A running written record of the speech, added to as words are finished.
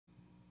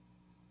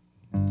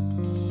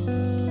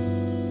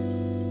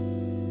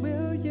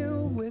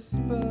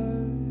whisper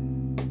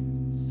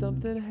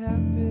something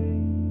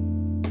happy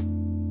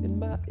in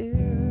my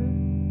ear?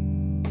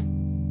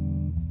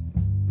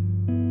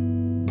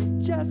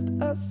 Just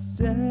a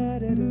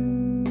sedative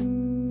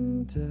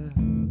to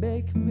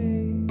make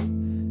me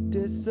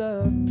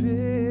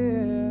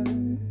disappear.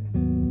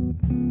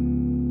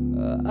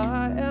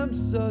 I am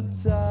so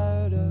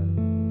tired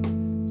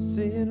of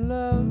seeing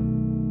love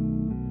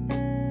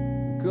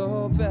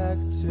go back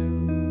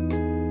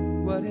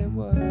to what it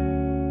was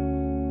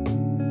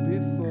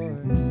before.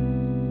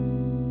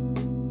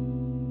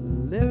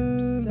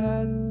 Lips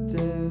I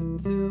dared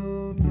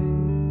to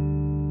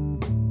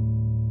meet.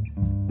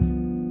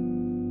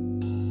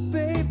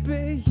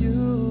 Baby, you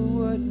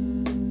would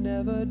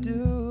never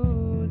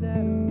do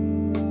that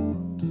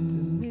wrong to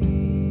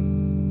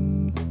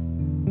me.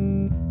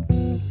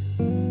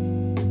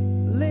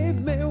 Leave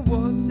me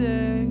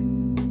wanting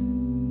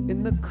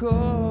in the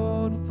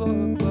cold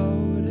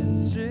foreboding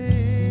street.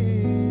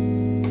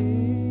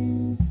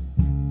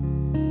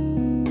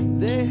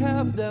 They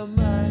have their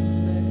minds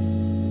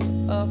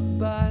made up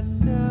by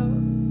now.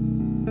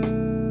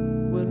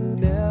 We're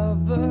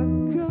never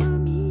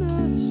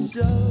gonna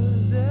show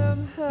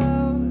them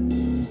how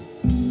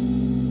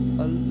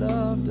our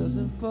love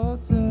doesn't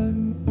falter.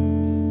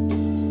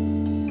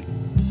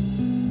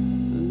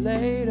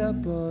 Laid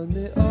up on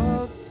the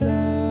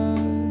altar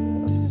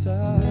of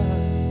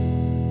time.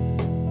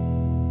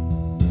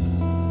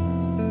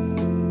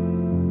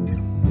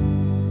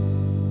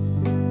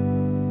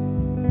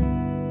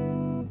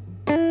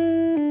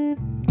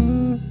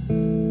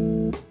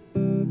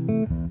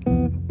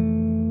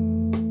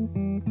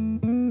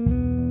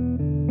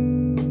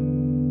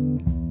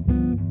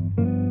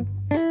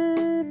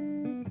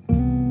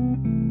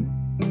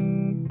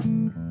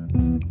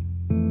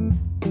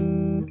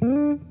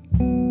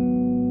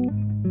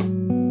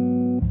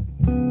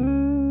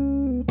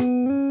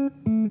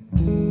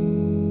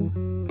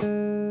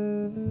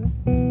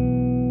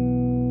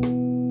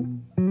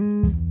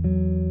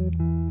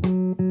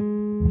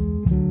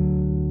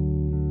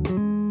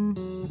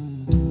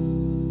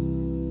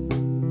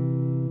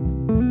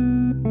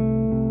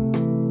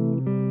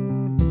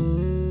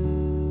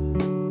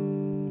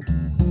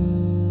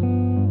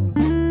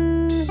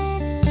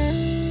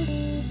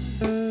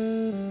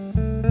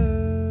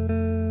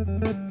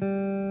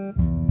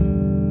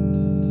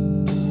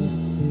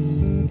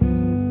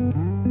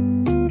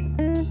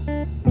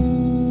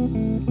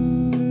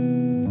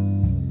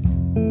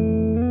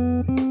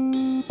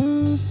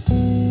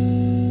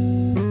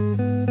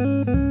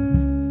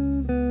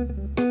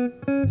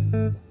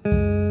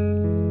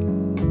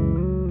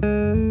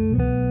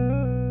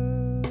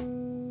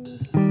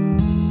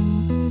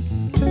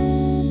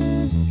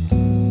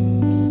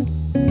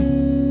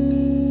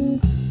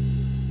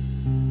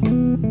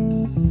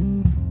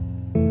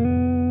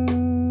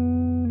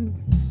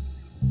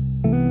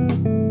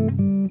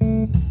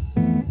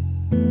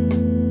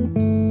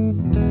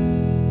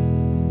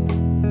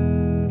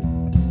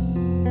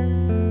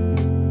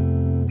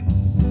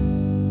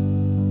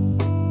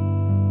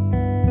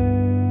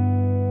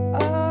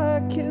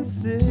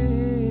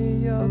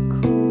 See your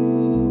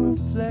cool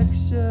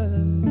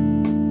reflection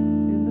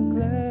in the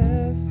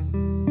glass.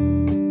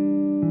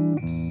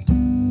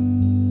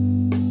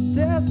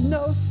 There's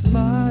no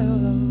smile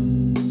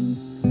on,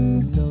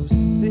 no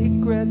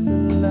secrets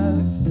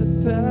left to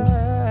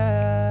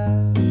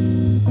pass.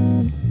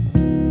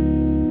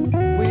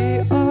 We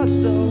are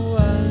the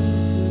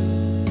ones who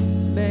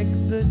make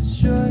the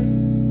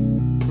choice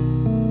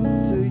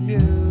to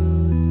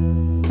use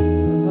a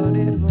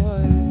honeyed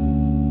voice.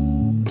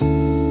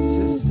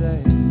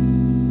 Say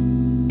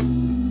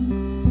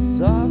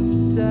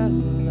soft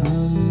and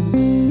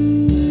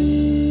loving.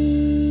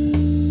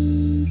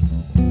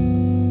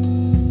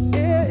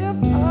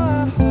 If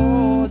I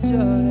hold your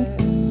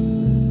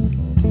hand,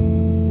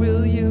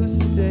 will you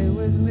stay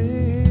with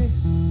me?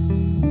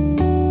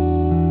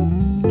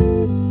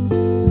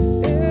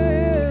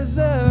 Is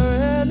there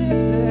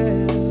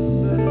anything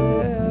but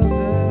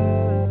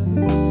heaven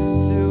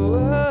to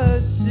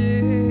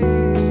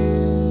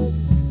achieve?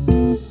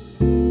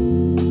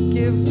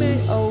 Give me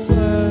a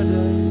word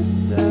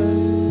under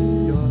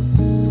your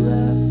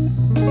breath.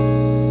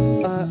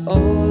 I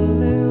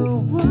only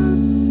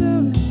want to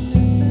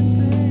listen,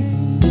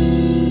 babe.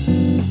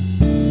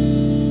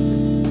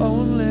 If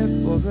only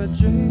for a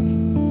drink,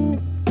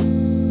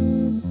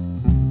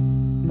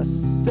 a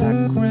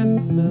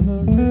sacred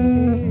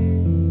memory.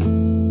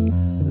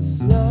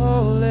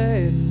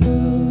 Slowly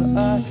till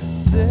I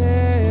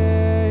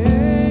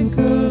sink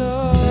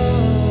alone.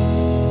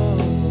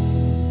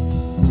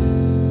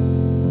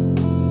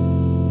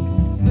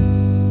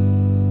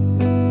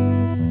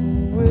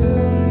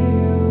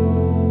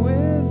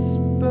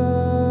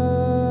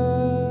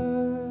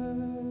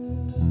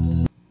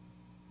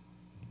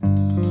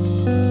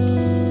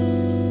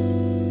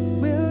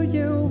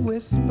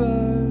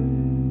 Whisper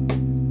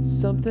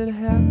something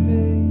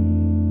happy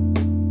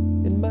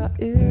in my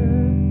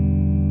ear.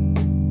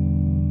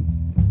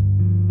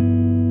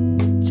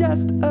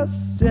 Just a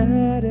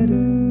sedative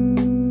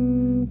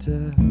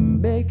to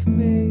make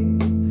me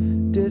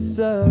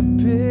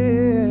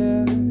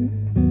disappear.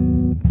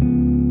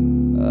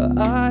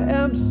 I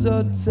am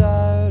so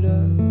tired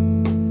of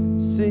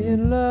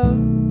seeing love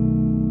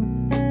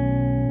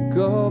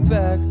go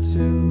back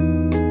to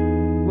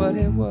what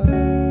it was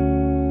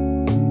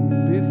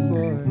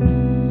before.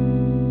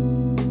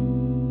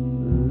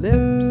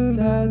 Lips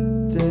I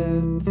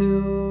dared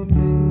to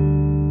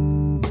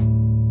meet.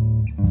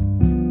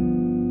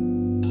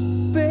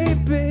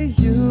 Baby,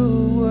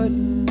 you would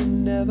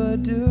never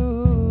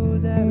do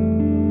that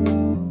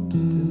wrong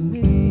to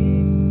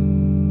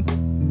me.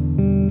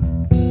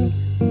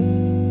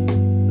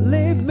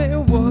 Leave me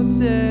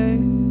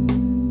wanting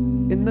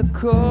in the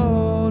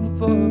cold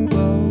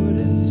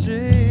foreboding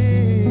stream.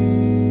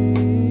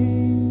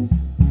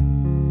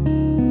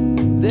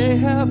 They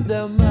have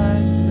their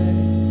minds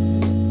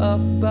made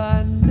up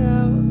by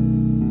now.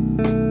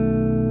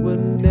 We're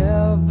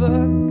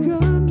never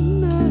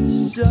gonna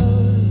show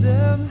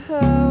them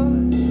how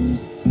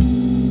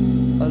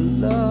our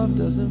love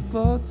doesn't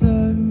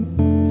falter.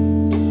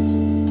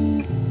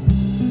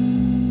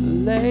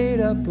 Laid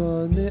up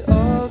on the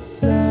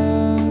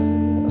altar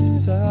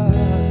of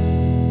time.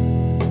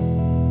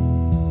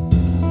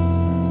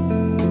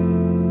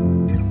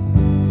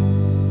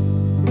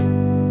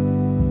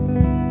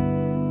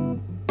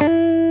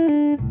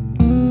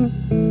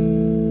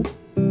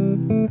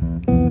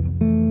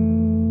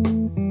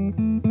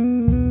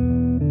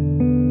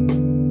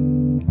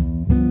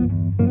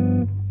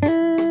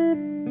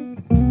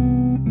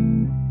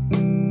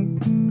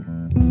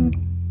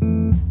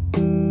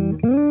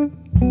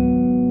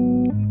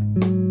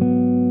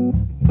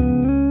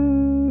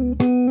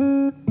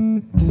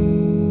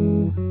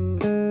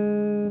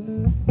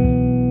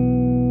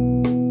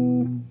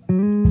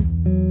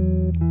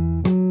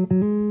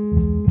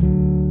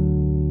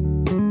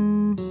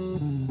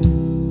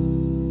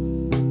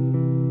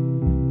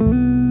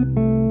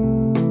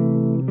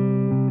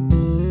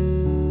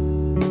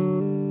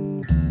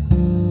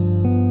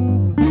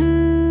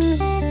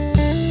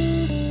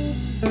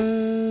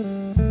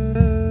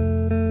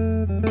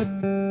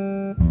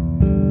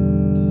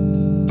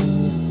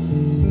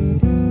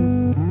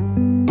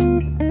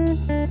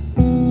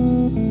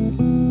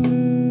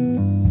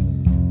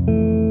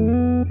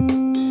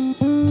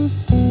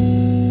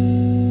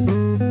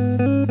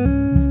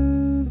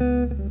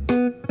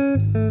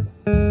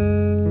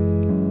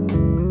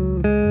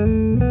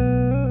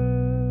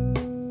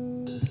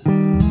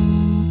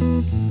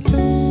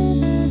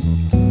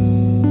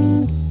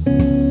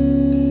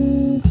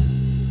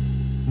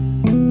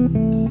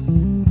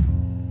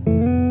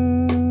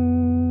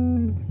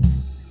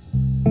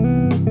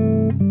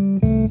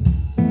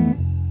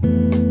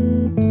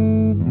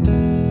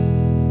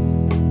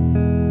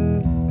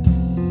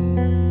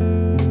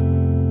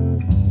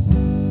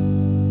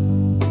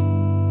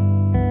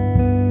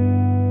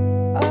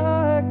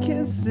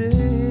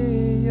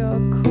 See your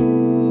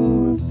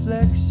cool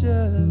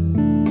reflection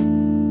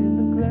in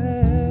the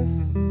glass.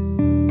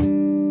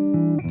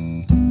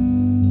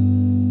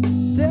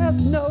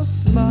 There's no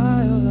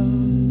smile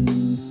on,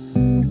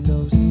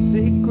 no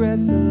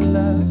secrets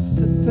left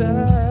to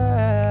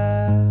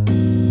pass.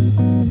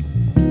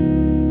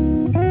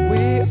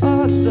 We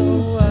are the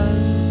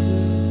ones who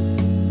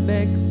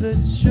make the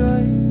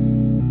choice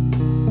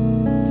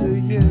to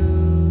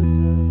use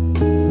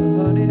a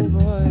honeyed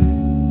voice.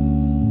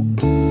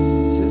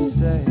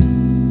 Say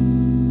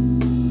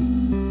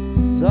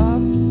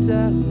soft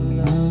and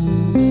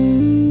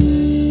loving.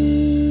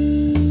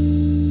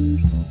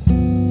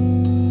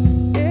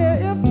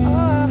 If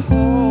I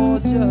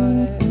hold your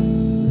hand,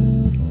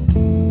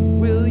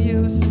 will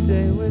you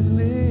stay with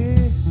me?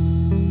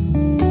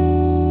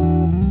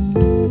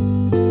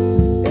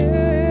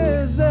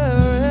 Is there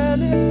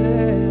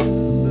anything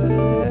but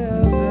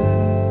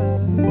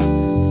heaven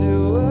to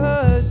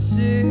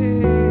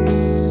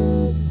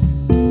achieve?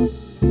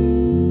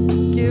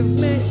 Give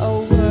me a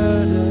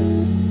word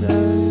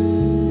under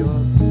your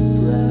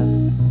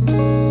breath.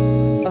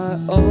 I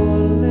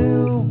only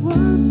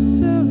want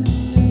to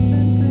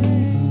listen,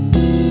 babe.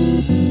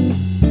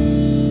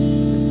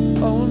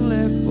 If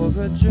only for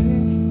a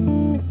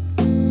drink,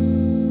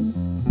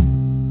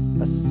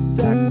 a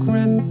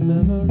sacred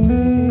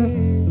memory.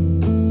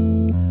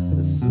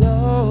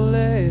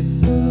 Slowly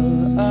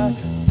till I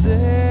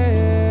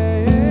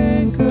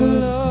sink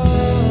alone.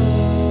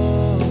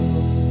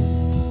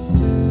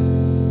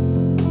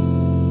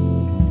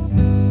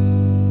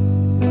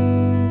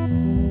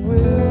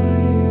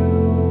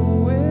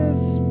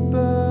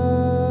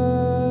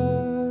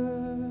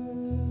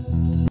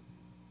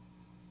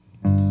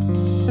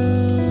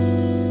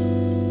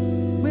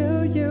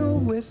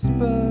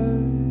 Whisper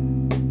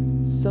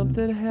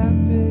something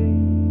happy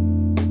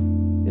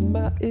in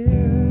my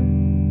ear.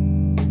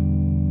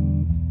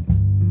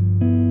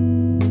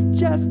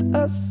 Just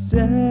a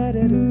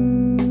sedative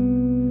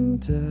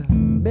to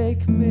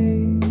make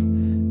me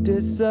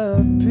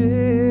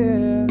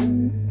disappear.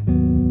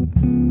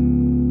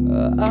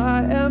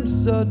 I am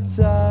so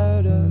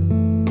tired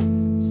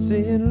of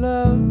seeing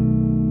love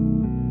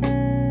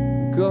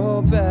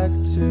go back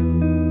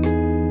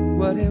to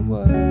what it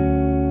was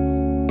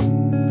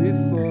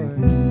before.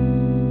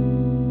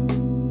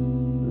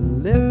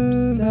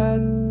 Lips I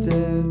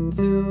dared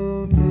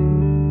to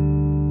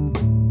meet.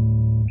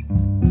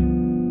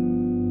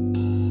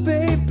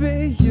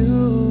 Baby, you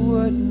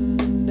would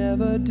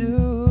never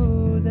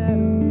do that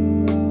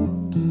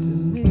wrong to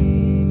me.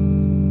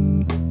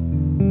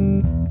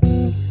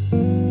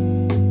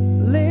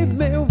 Leave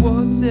me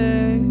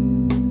wanting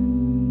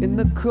in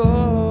the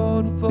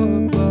cold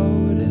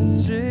foreboding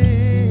street.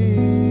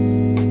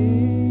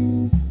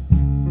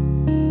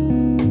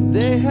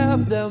 They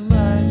have their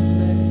minds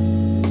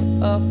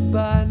made up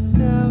by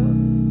now.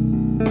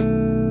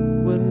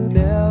 We're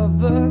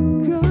never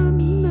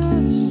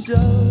gonna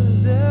show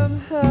them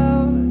how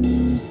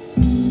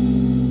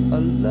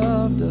our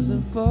love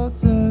doesn't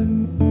falter.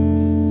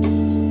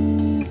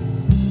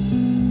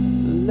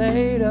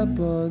 Laid up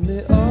on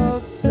the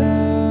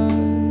altar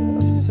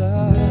of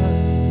time.